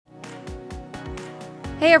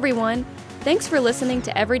Hey everyone! Thanks for listening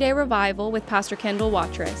to Everyday Revival with Pastor Kendall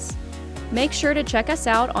Watrous. Make sure to check us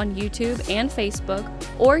out on YouTube and Facebook,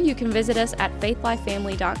 or you can visit us at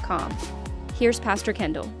faithlifefamily.com. Here's Pastor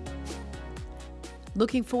Kendall.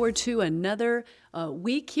 Looking forward to another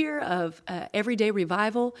week here of Everyday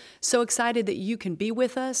Revival. So excited that you can be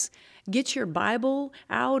with us. Get your Bible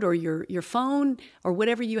out or your phone or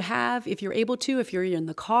whatever you have if you're able to, if you're in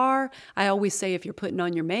the car. I always say if you're putting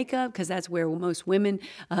on your makeup, because that's where most women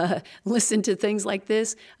listen to things like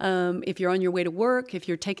this. If you're on your way to work, if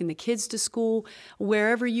you're taking the kids to school,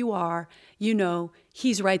 wherever you are, you know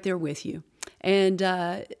He's right there with you.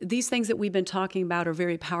 And these things that we've been talking about are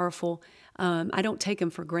very powerful. I don't take them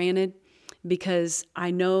for granted because I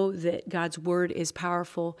know that God's Word is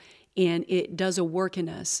powerful and it does a work in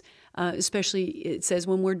us. Especially, it says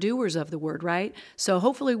when we're doers of the Word, right? So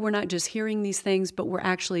hopefully we're not just hearing these things, but we're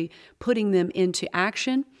actually putting them into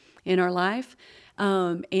action in our life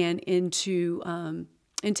and into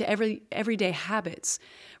everyday habits.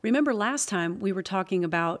 Remember last time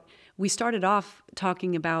we started off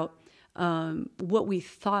talking about what we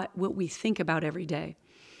think about every day.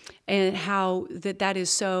 And how that is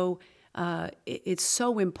so, it's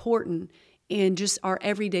so important in just our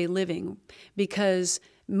everyday living, because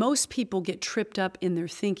most people get tripped up in their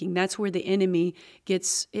thinking. That's where the enemy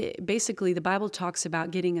gets, basically the Bible talks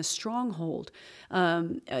about getting a stronghold.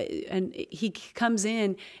 And he comes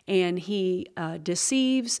in and he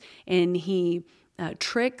deceives and he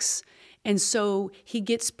tricks. And so he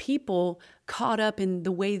gets people caught up in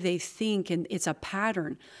the way they think, and it's a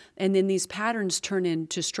pattern. And then these patterns turn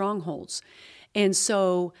into strongholds. And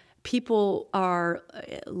so people are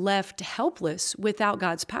left helpless without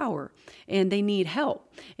God's power, and they need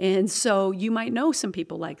help. And so you might know some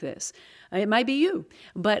people like this. It might be you,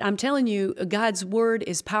 but I'm telling you, God's Word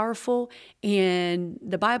is powerful, and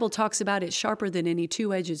the Bible talks about it sharper than any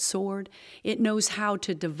two-edged sword. It knows how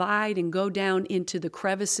to divide and go down into the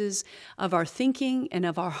crevices of our thinking and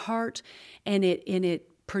of our heart, and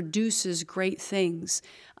it produces great things.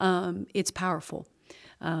 It's powerful.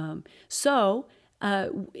 In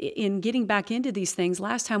getting back into these things,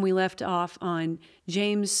 last time we left off on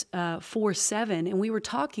James 4:7, and we were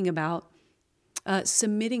talking about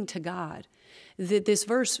submitting to God. That this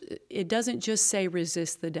verse, it doesn't just say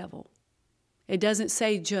resist the devil. It doesn't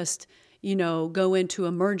say just, go into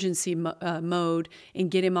emergency mode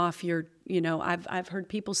and get him off your, I've heard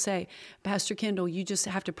people say, Pastor Kendall, you just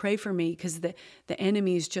have to pray for me because the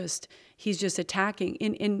enemy is he's just attacking.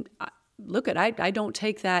 And look, I don't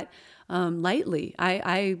take that lightly.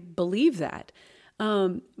 I believe that.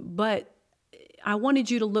 But I wanted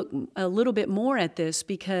you to look a little bit more at this,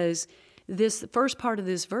 because this first part of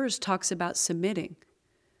this verse talks about submitting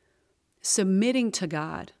to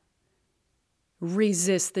God.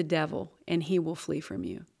 Resist the devil and he will flee from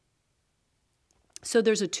you. So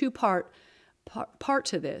there's a two-part part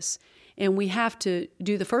to this, and we have to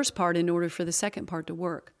do the first part in order for the second part to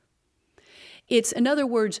work. It's, in other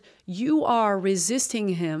words, you are resisting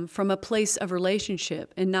him from a place of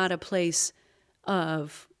relationship and not a place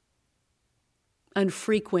of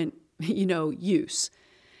unfrequent, use.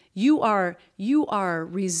 You are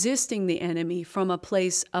resisting the enemy from a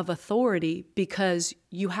place of authority because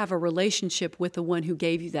you have a relationship with the one who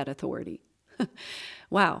gave you that authority.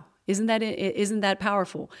 Wow, isn't that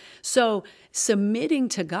powerful? So submitting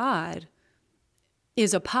to God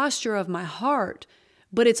is a posture of my heart,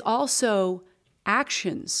 but it's also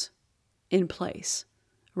actions in place,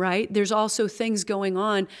 right? There's also things going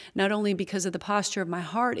on, not only because of the posture of my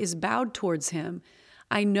heart is bowed towards him.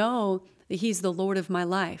 I know that he's the Lord of my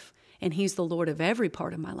life, and he's the Lord of every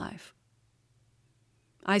part of my life.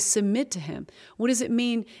 I submit to him. What does it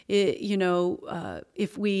mean,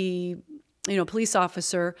 if we, police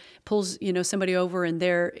officer pulls, somebody over and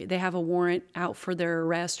they have a warrant out for their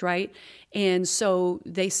arrest, right? And so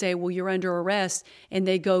they say, well, you're under arrest, and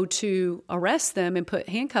they go to arrest them and put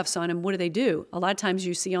handcuffs on them. What do? A lot of times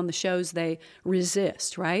you see on the shows, they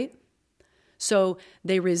resist, right? So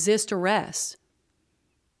they resist arrest.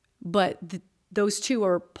 But those two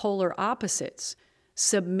are polar opposites.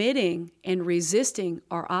 Submitting and resisting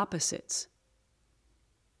are opposites.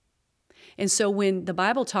 And so when the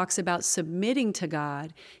Bible talks about submitting to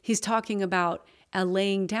God, he's talking about a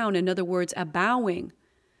laying down, in other words, a bowing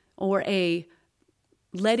or a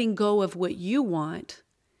letting go of what you want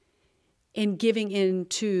and giving in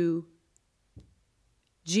to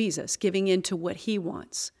Jesus, giving in to what he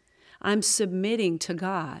wants. I'm submitting to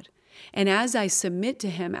God. And as I submit to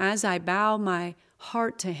him, as I bow my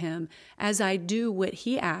heart to him, as I do what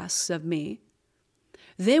he asks of me,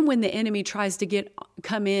 then when the enemy tries to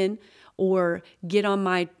come in or get on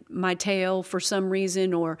my tail for some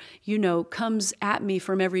reason, or, comes at me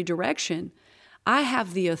from every direction, I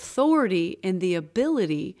have the authority and the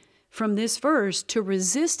ability from this verse to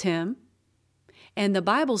resist him. And the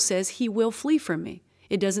Bible says he will flee from me.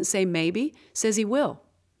 It doesn't say maybe, it says he will.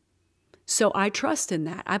 So I trust in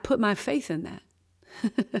that. I put my faith in that.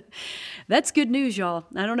 That's good news, y'all.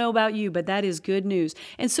 I don't know about you, but that is good news.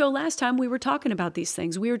 And so last time we were talking about these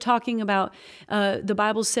things. We were talking about the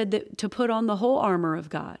Bible said that to put on the whole armor of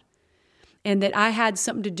God, and that I had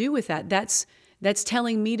something to do with that. That's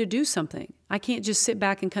telling me to do something. I can't just sit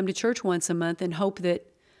back and come to church once a month and hope that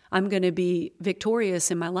I'm going to be victorious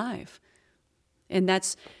in my life. And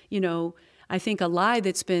that's, I think a lie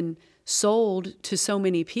that's been sold to so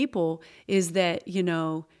many people is that,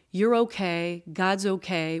 you're okay, God's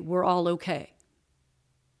okay, we're all okay.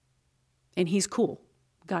 And he's cool.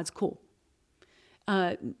 God's cool.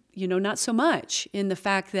 Not so much in the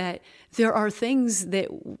fact that there are things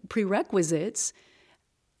prerequisites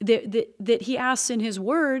that he asks in his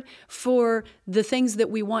word for the things that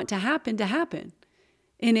we want to happen.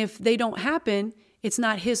 And if they don't happen, it's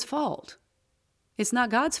not his fault. It's not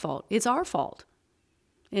God's fault. It's our fault.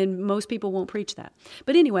 And most people won't preach that.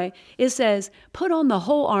 But anyway, it says, put on the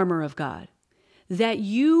whole armor of God, that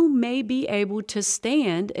you may be able to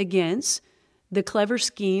stand against the clever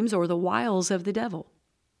schemes or the wiles of the devil.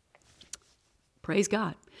 Praise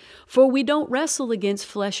God. For we don't wrestle against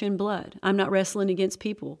flesh and blood. I'm not wrestling against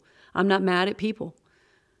people. I'm not mad at people.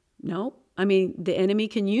 No, the enemy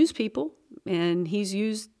can use people, and he's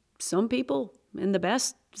used some people and the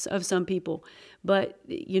best of some people. But,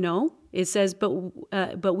 it says,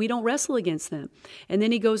 but we don't wrestle against them. And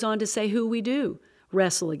then he goes on to say who we do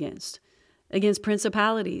wrestle against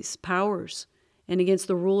principalities, powers, and against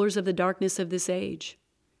the rulers of the darkness of this age,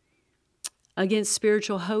 against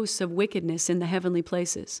spiritual hosts of wickedness in the heavenly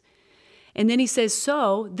places. And then he says,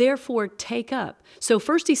 so therefore take up. So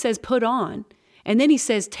first he says put on, and then he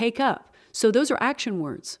says take up. So those are action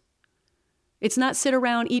words. It's not sit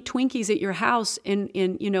around, eat Twinkies at your house and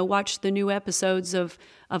watch the new episodes of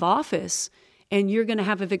Office and you're going to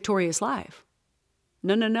have a victorious life.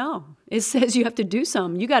 No. It says you have to do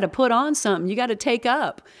something. You got to put on something. You got to take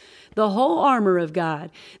up the whole armor of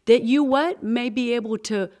God, that you may be able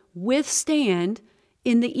to withstand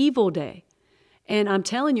in the evil day. And I'm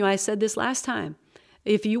telling you, I said this last time,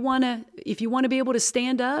 if you want to be able to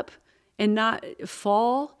stand up and not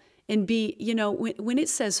fall and be, when it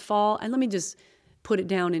says fall, and let me just put it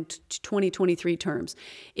down in 2023 terms.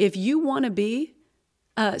 If you want to be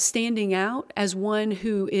standing out as one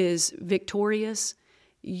who is victorious,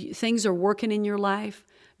 things are working in your life,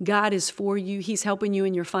 God is for you, he's helping you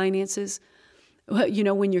in your finances.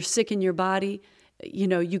 When you're sick in your body,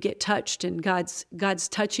 you get touched and God's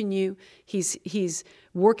touching you. He's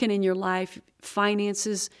working in your life,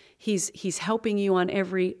 finances. He's helping you in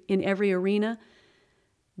every arena.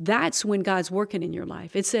 That's when God's working in your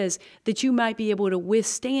life. It says that you might be able to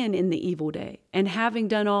withstand in the evil day, and having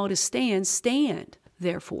done all to stand,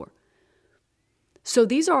 therefore. So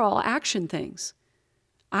these are all action things.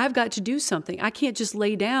 I've got to do something. I can't just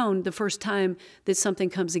lay down the first time that something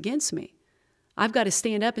comes against me. I've got to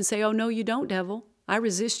stand up and say, oh, no, you don't, devil. I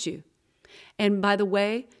resist you. And by the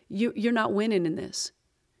way, you're not winning in this.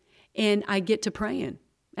 And I get to praying,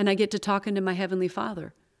 and I get to talking to my Heavenly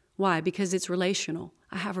Father. Why? Because it's relational.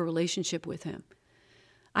 I have a relationship with him.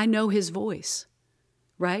 I know his voice,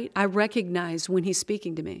 right? I recognize when he's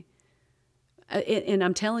speaking to me. And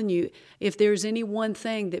I'm telling you, if there's any one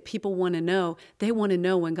thing that people want to know, they want to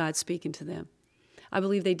know when God's speaking to them. I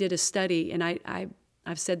believe they did a study, and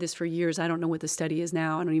I've said this for years. I don't know what the study is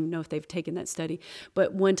now. I don't even know if they've taken that study.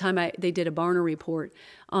 But one time they did a Barna report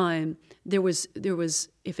on there was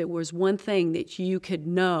if it was one thing that you could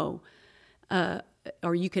know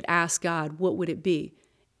or you could ask God, what would it be?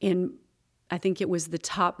 And I think it was the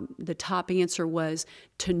top answer was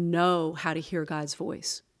to know how to hear God's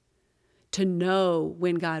voice, to know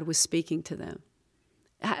when God was speaking to them.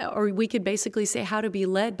 Or we could basically say how to be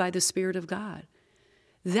led by the Spirit of God.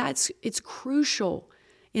 It's crucial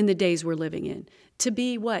in the days we're living in, to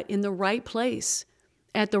be in the right place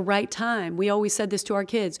at the right time. We always said this to our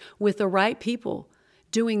kids, with the right people,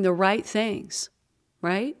 doing the right things,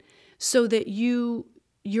 right? So that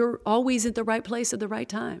you're always at the right place at the right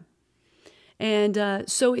time. And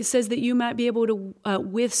so it says that you might be able to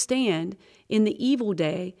withstand in the evil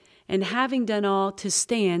day, and having done all to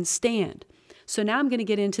stand. So now I'm going to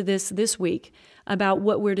get into this week about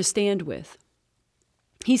what we're to stand with.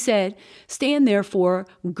 He said, stand therefore,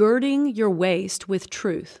 girding your waist with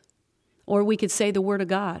truth. Or we could say the word of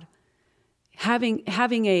God. Having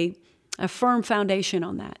a firm foundation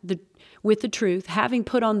on that. with the truth, having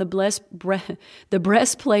put on the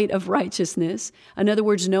breastplate of righteousness. In other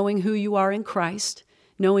words, knowing who you are in Christ,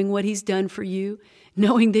 knowing what He's done for you,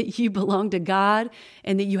 knowing that you belong to God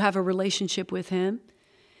and that you have a relationship with Him,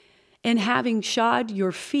 and having shod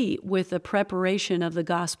your feet with the preparation of the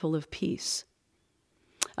gospel of peace.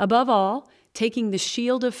 Above all, taking the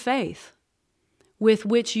shield of faith, with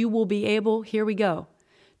which you will be able, here we go,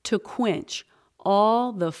 to quench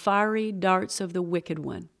all the fiery darts of the wicked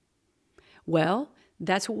one. Well,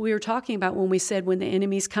 that's what we were talking about when we said when the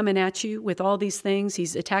enemy's coming at you with all these things,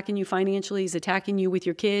 he's attacking you financially, he's attacking you with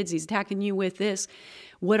your kids, he's attacking you with this.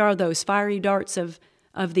 What are those fiery darts of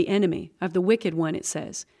the enemy, of the wicked one, it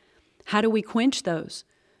says? How do we quench those?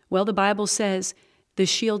 Well, the Bible says the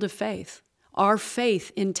shield of faith, our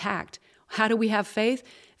faith intact. How do we have faith?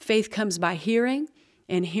 Faith comes by hearing,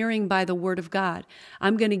 and hearing by the word of God.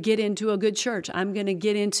 I'm going to get into a good church. I'm going to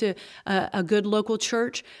get into a good local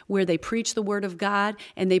church where they preach the word of God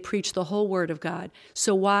and they preach the whole word of God.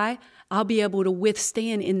 So why? I'll be able to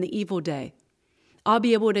withstand in the evil day. I'll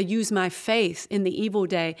be able to use my faith in the evil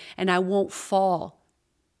day, and I won't fall.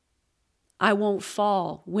 I won't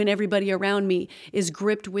fall when everybody around me is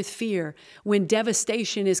gripped with fear, when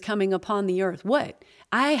devastation is coming upon the earth. What?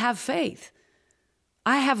 I have faith.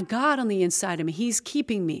 I have God on the inside of me. He's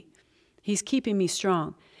keeping me. He's keeping me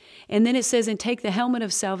strong. And then it says, and take the helmet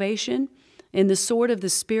of salvation and the sword of the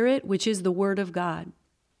Spirit, which is the word of God.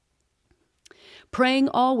 Praying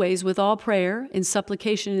always with all prayer and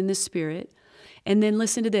supplication in the Spirit. And then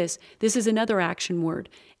listen to this. This is another action word.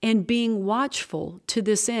 And being watchful to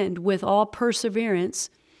this end with all perseverance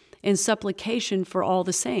and supplication for all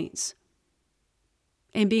the saints.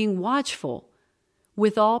 And being watchful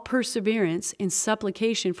with all perseverance and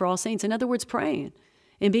supplication for all saints. In other words, praying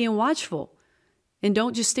and being watchful. And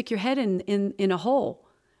don't just stick your head in a hole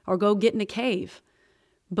or go get in a cave,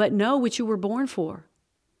 but know what you were born for.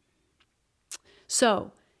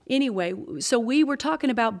 So anyway, so we were talking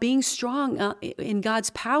about being strong in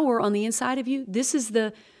God's power on the inside of you. This is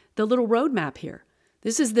the little roadmap here.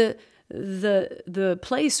 This is the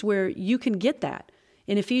place where you can get that.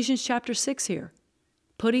 In Ephesians chapter 6 here,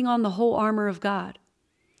 putting on the whole armor of God.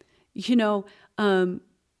 You know, a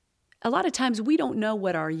lot of times we don't know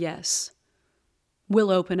what our yes will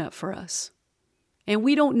open up for us. And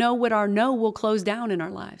we don't know what our no will close down in our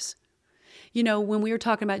lives. You know, when we were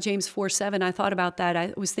talking about James 4:7, I thought about that.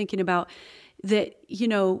 I was thinking about that, you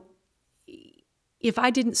know, if I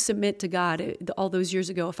didn't submit to God all those years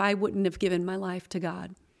ago, if I wouldn't have given my life to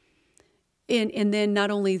God, and then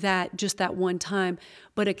not only that, just that one time,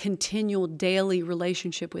 but a continual daily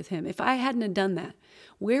relationship with Him. If I hadn't have done that,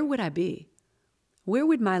 where would I be? What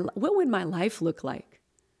would my life look like?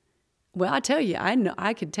 Well, I tell you,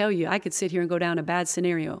 I could sit here and go down a bad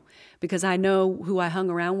scenario because I know who I hung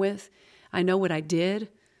around with. I know what I did,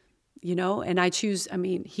 you know, and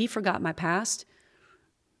He forgot my past.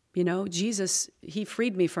 You know, Jesus, He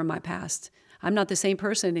freed me from my past. I'm not the same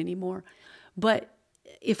person anymore. But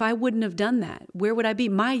if I wouldn't have done that, where would I be?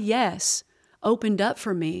 My yes opened up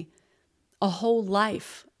for me a whole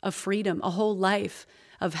life of freedom, a whole life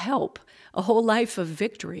of help, a whole life of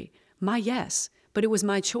victory. My yes, but it was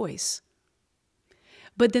my choice.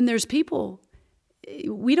 But then there's people,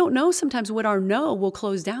 we don't know sometimes what our no will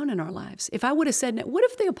close down in our lives. If I would have said no, what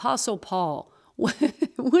if the Apostle Paul, what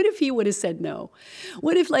if he would have said no?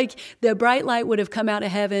 What if like the bright light would have come out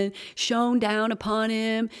of heaven, shone down upon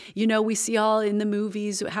him? You know, we see all in the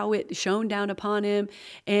movies how it shone down upon him.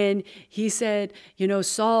 And he said, you know,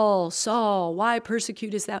 Saul, Saul, why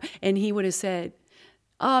persecutest thou? And he would have said,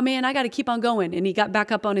 oh man, I got to keep on going. And he got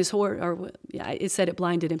back up on his horse, or it said it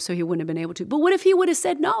blinded him, so he wouldn't have been able to. But what if he would have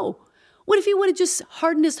said no? What if he would have just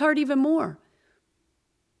hardened his heart even more?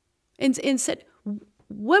 And said,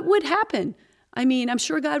 what would happen? I mean, I'm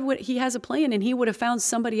sure He has a plan, and He would have found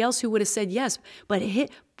somebody else who would have said yes. But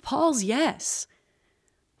Paul's yes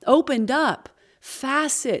opened up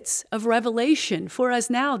facets of revelation for us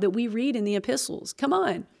now that we read in the epistles. Come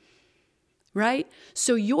on, right?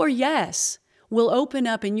 So your yes will open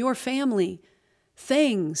up in your family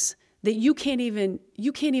things that you can't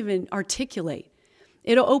even articulate.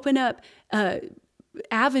 It'll open up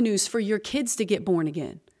avenues for your kids to get born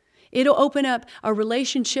again. It'll open up a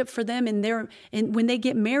relationship for them and when they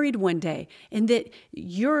get married one day, and that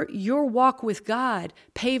your walk with God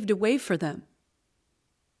paved a way for them.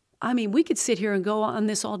 I mean, we could sit here and go on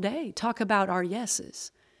this all day, talk about our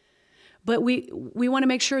yeses. But we want to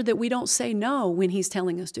make sure that we don't say no when He's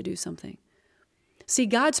telling us to do something. See,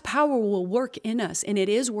 God's power will work in us, and it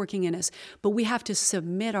is working in us, but we have to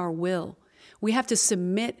submit our will. We have to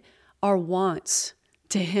submit our wants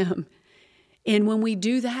to Him. And when we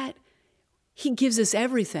do that, He gives us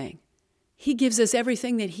everything. He gives us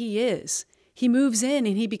everything that He is. He moves in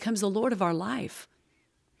and He becomes the Lord of our life.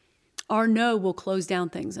 Our no will close down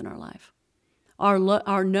things in our life.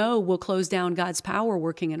 Our no will close down God's power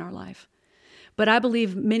working in our life. But I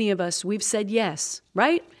believe many of us, we've said yes,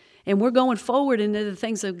 right? And we're going forward into the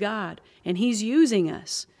things of God. And He's using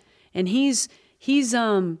us. And He's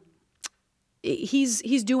doing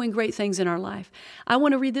great things in our life. I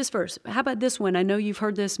want to read this verse. How about this one? I know you've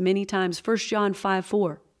heard this many times. 1 John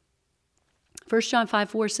 5:4. 1 John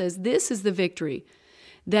 5:4 says, "This is the victory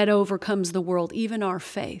that overcomes the world, even our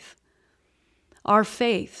faith." Our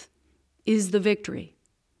faith is the victory.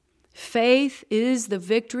 Faith is the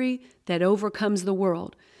victory that overcomes the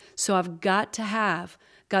world. So I've got to have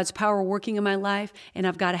God's power working in my life, and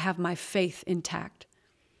I've got to have my faith intact.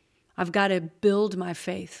 I've got to build my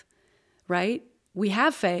faith, right? We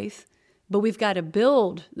have faith, but we've got to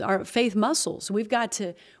build our faith muscles. We've got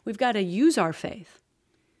to use our faith.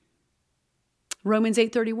 Romans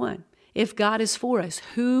 8:31. If God is for us,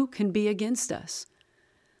 who can be against us?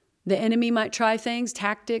 The enemy might try things,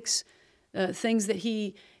 tactics, things that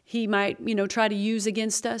he might, try to use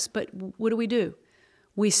against us. But what do?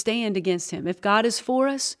 We stand against him. If God is for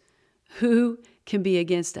us, who can be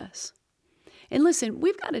against us? And listen,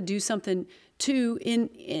 we've got to do something too in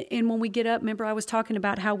when we get up. Remember, I was talking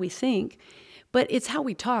about how we think, but it's how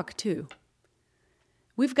we talk too.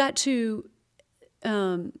 We've got to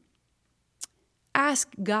ask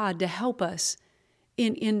God to help us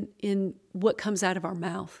in what comes out of our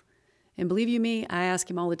mouth. And believe you me, I ask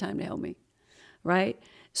him all the time to help me, right?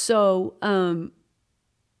 So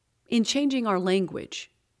in changing our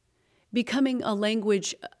language, becoming a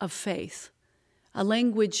language of faith, a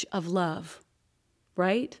language of love,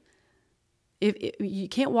 right? If you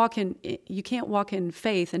can't walk in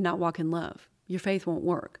faith and not walk in love. Your faith won't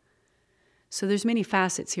work. So there's many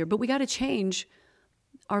facets here, but we got to change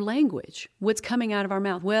our language, what's coming out of our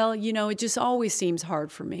mouth. Well, it just always seems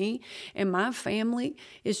hard for me, and my family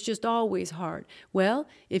is just always hard. Well,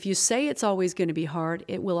 if you say it's always going to be hard,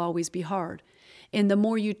 it will always be hard. And the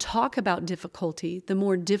more you talk about difficulty, the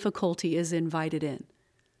more difficulty is invited in.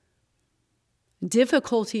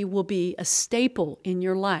 Difficulty will be a staple in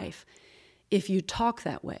your life if you talk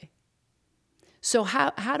that way. So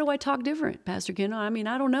how do I talk different, Pastor Kendall? I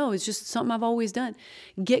don't know. It's just something I've always done.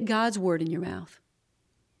 Get God's word in your mouth.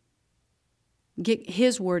 Get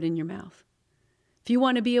His word in your mouth. If you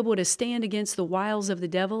want to be able to stand against the wiles of the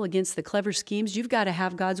devil, against the clever schemes, you've got to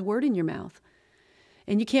have God's word in your mouth.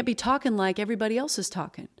 And you can't be talking like everybody else is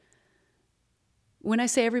talking. When I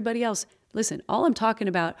say everybody else, listen, all I'm talking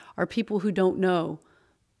about are people who don't know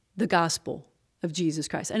the gospel of Jesus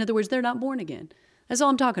Christ. In other words, they're not born again. That's all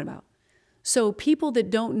I'm talking about. So people that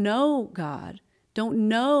don't know God, don't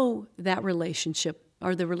know that relationship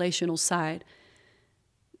or the relational side,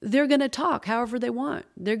 they're going to talk however they want.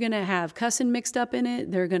 They're going to have cussing mixed up in it.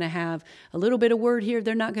 They're going to have a little bit of word here.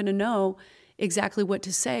 They're not going to know exactly what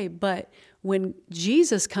to say. But when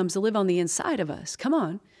Jesus comes to live on the inside of us, come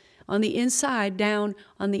on the inside, down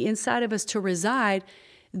on the inside of us to reside,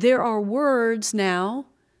 there are words now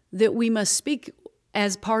that we must speak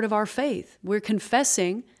as part of our faith. We're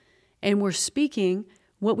confessing and we're speaking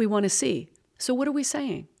what we want to see. So what are we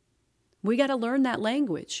saying? We got to learn that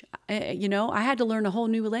language. I had to learn a whole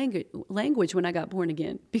new language when I got born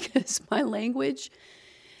again, because my language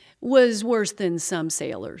was worse than some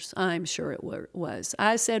sailors. I'm sure it was.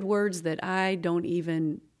 I said words that I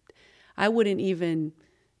wouldn't even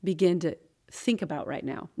begin to think about right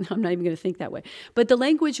now. I'm not even going to think that way. But the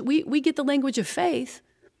language, we get the language of faith,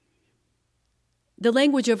 the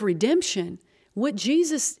language of redemption, what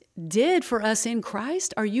Jesus did for us in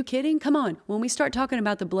Christ. Are you kidding? Come on. When we start talking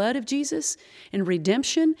about the blood of Jesus and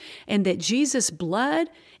redemption, and that Jesus' blood,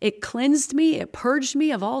 it cleansed me, it purged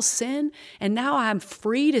me of all sin, and now I'm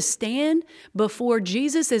free to stand before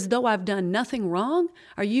Jesus as though I've done nothing wrong.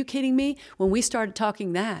 Are you kidding me? When we started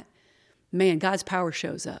talking that, man, God's power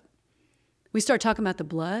shows up. We start talking about the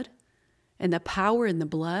blood and the power in the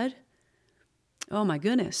blood. Oh my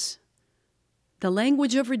goodness. The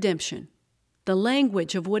language of redemption. The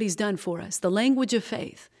language of what He's done for us, the language of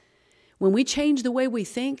faith. When we change the way we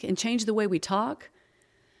think and change the way we talk,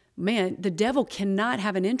 man, the devil cannot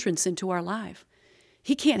have an entrance into our life.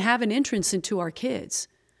 He can't have an entrance into our kids.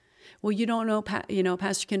 Well, you don't know,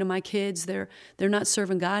 Pastor Kendall, my kids, they're not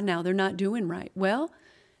serving God now. They're not doing right. Well,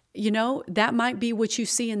 that might be what you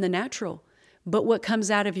see in the natural, but what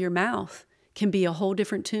comes out of your mouth can be a whole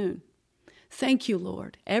different tune. Thank you,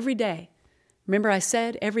 Lord, every day. Remember I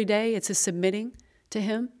said every day it's a submitting to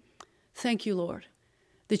Him? Thank you, Lord,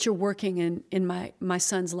 that you're working in my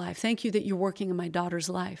son's life. Thank you that you're working in my daughter's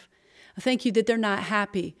life. I thank you that they're not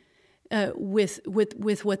happy with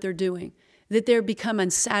what they're doing, that they're become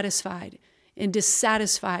unsatisfied and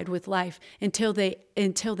dissatisfied with life until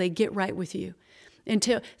they get right with you.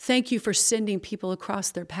 Thank you for sending people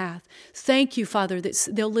across their path. Thank you, Father, that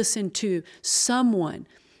they'll listen to someone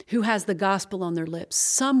who has the gospel on their lips,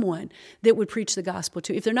 someone that would preach the gospel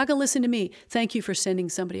to. If they're not going to listen to me, thank you for sending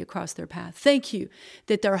somebody across their path. Thank you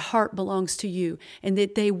that their heart belongs to you and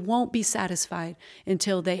that they won't be satisfied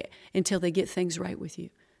until they get things right with you.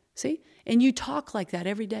 See? And you talk like that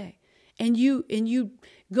every day. And you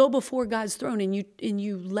go before God's throne and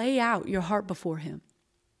you lay out your heart before him.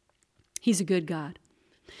 He's a good God.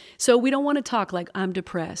 So we don't want to talk like I'm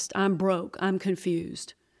depressed, I'm broke, I'm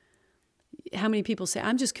confused. How many people say,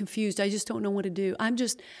 I'm just confused, I just don't know what to do.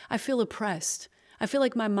 I feel oppressed. I feel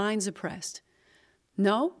like my mind's oppressed.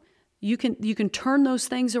 No, you can turn those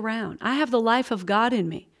things around. I have the life of God in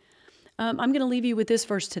me. I'm going to leave you with this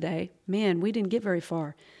verse today. Man, we didn't get very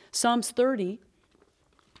far. Psalms 30.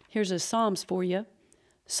 Here's a Psalms for you.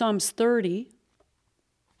 Psalms 30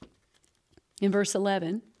 in verse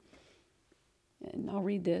 11. And I'll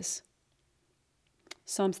read this.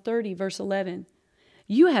 Psalms 30, verse 11.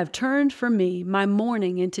 You have turned for me my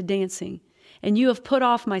mourning into dancing, and you have put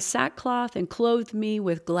off my sackcloth and clothed me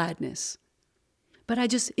with gladness.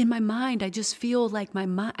 But in my mind, I just feel like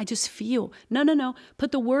no,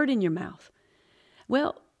 put the word in your mouth.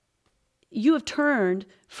 Well, you have turned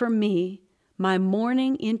for me my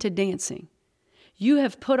mourning into dancing. You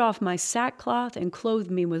have put off my sackcloth and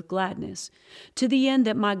clothed me with gladness, to the end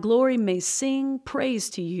that my glory may sing praise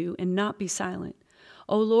to you and not be silent.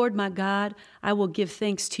 O Lord, my God, I will give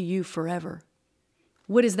thanks to you forever.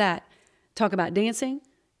 What is that? Talk about dancing.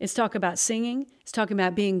 It's talk about singing. It's talking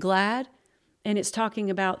about being glad. And it's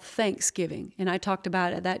talking about thanksgiving. And I talked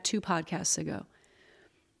about that 2 podcasts ago.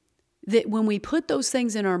 That when we put those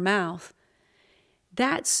things in our mouth,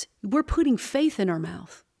 we're putting faith in our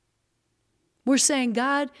mouth. We're saying,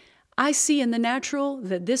 God, I see in the natural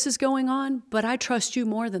that this is going on, but I trust you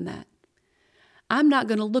more than that. I'm not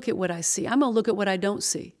going to look at what I see. I'm going to look at what I don't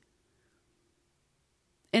see.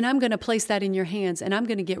 And I'm going to place that in your hands, and I'm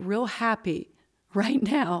going to get real happy right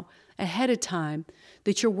now, ahead of time,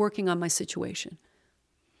 that you're working on my situation.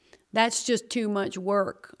 That's just too much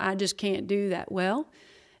work. I just can't do that. Well,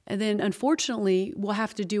 and then unfortunately, we'll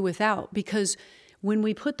have to do without, because when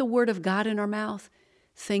we put the word of God in our mouth,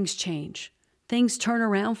 things change. Things turn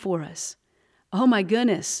around for us. Oh my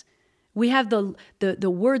goodness. We have the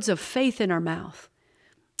words of faith in our mouth.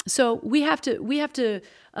 So we have to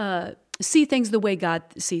see things the way God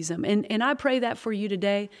sees them. And I pray that for you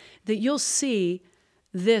today, that you'll see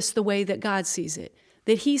this the way that God sees it,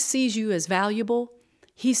 that he sees you as valuable.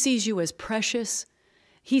 He sees you as precious.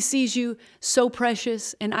 He sees you so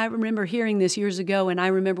precious. And I remember hearing this years ago, and I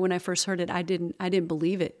remember when I first heard it, I didn't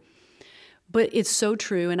believe it. But it's so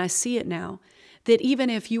true, and I see it now, that even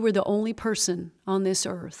if you were the only person on this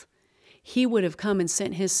earth, he would have come and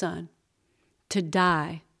sent his son to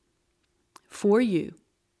die for you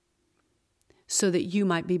so that you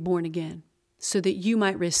might be born again, so that you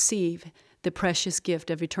might receive the precious gift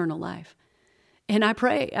of eternal life. And I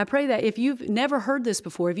pray that if you've never heard this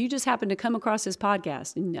before, if you just happen to come across this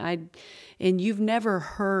podcast and you've never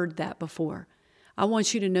heard that before, I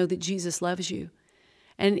want you to know that Jesus loves you.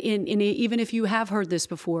 And even if you have heard this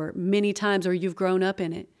before many times or you've grown up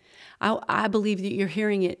in it, I believe that you're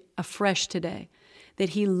hearing it afresh today, that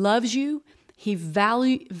he loves you, he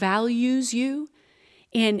values you,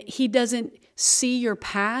 and he doesn't see your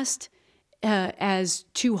past as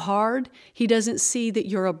too hard. He doesn't see that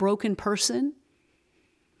you're a broken person.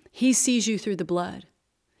 He sees you through the blood.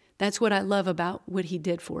 That's what I love about what he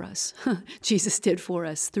did for us. Jesus did for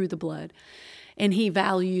us through the blood. And he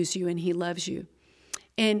values you and he loves you.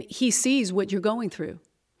 And he sees what you're going through.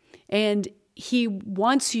 And he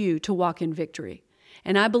wants you to walk in victory.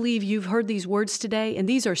 And I believe you've heard these words today, and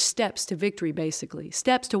these are steps to victory, basically,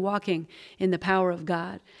 steps to walking in the power of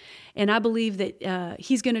God. And I believe that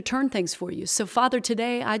he's going to turn things for you. So, Father,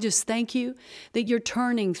 today, I just thank you that you're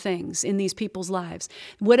turning things in these people's lives.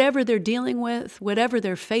 Whatever they're dealing with, whatever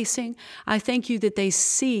they're facing, I thank you that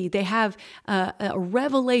they have a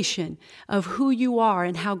revelation of who you are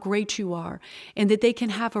and how great you are, and that they can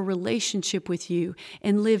have a relationship with you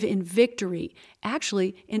and live in victory,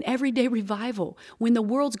 actually in everyday revival. When the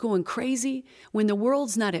world's going crazy, when the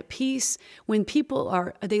world's not at peace, when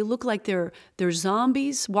people they look like they're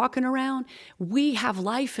zombies walking around, we have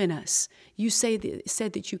life in us. You said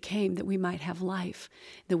that you came that we might have life,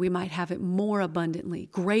 that we might have it more abundantly,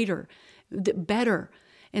 greater, better.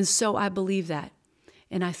 And so I believe that.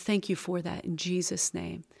 And I thank you for that in Jesus'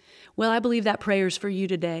 name. Well, I believe that prayer is for you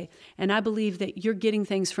today. And I believe that you're getting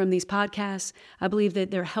things from these podcasts. I believe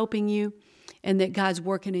that they're helping you and that God's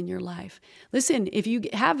working in your life. Listen, if you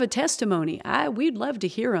have a testimony, we'd love to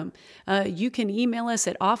hear them. You can email us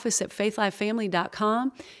at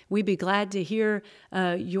office@faithlifefamily.com. We'd be glad to hear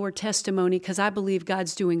your testimony because I believe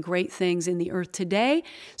God's doing great things in the earth today.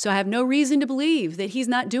 So I have no reason to believe that He's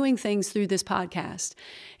not doing things through this podcast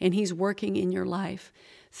and He's working in your life.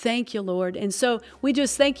 Thank you, Lord. And so we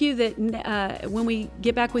just thank you that when we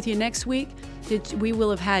get back with you next week, that we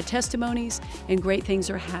will have had testimonies and great things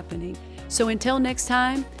are happening. So until next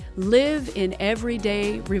time, live in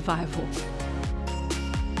everyday revival.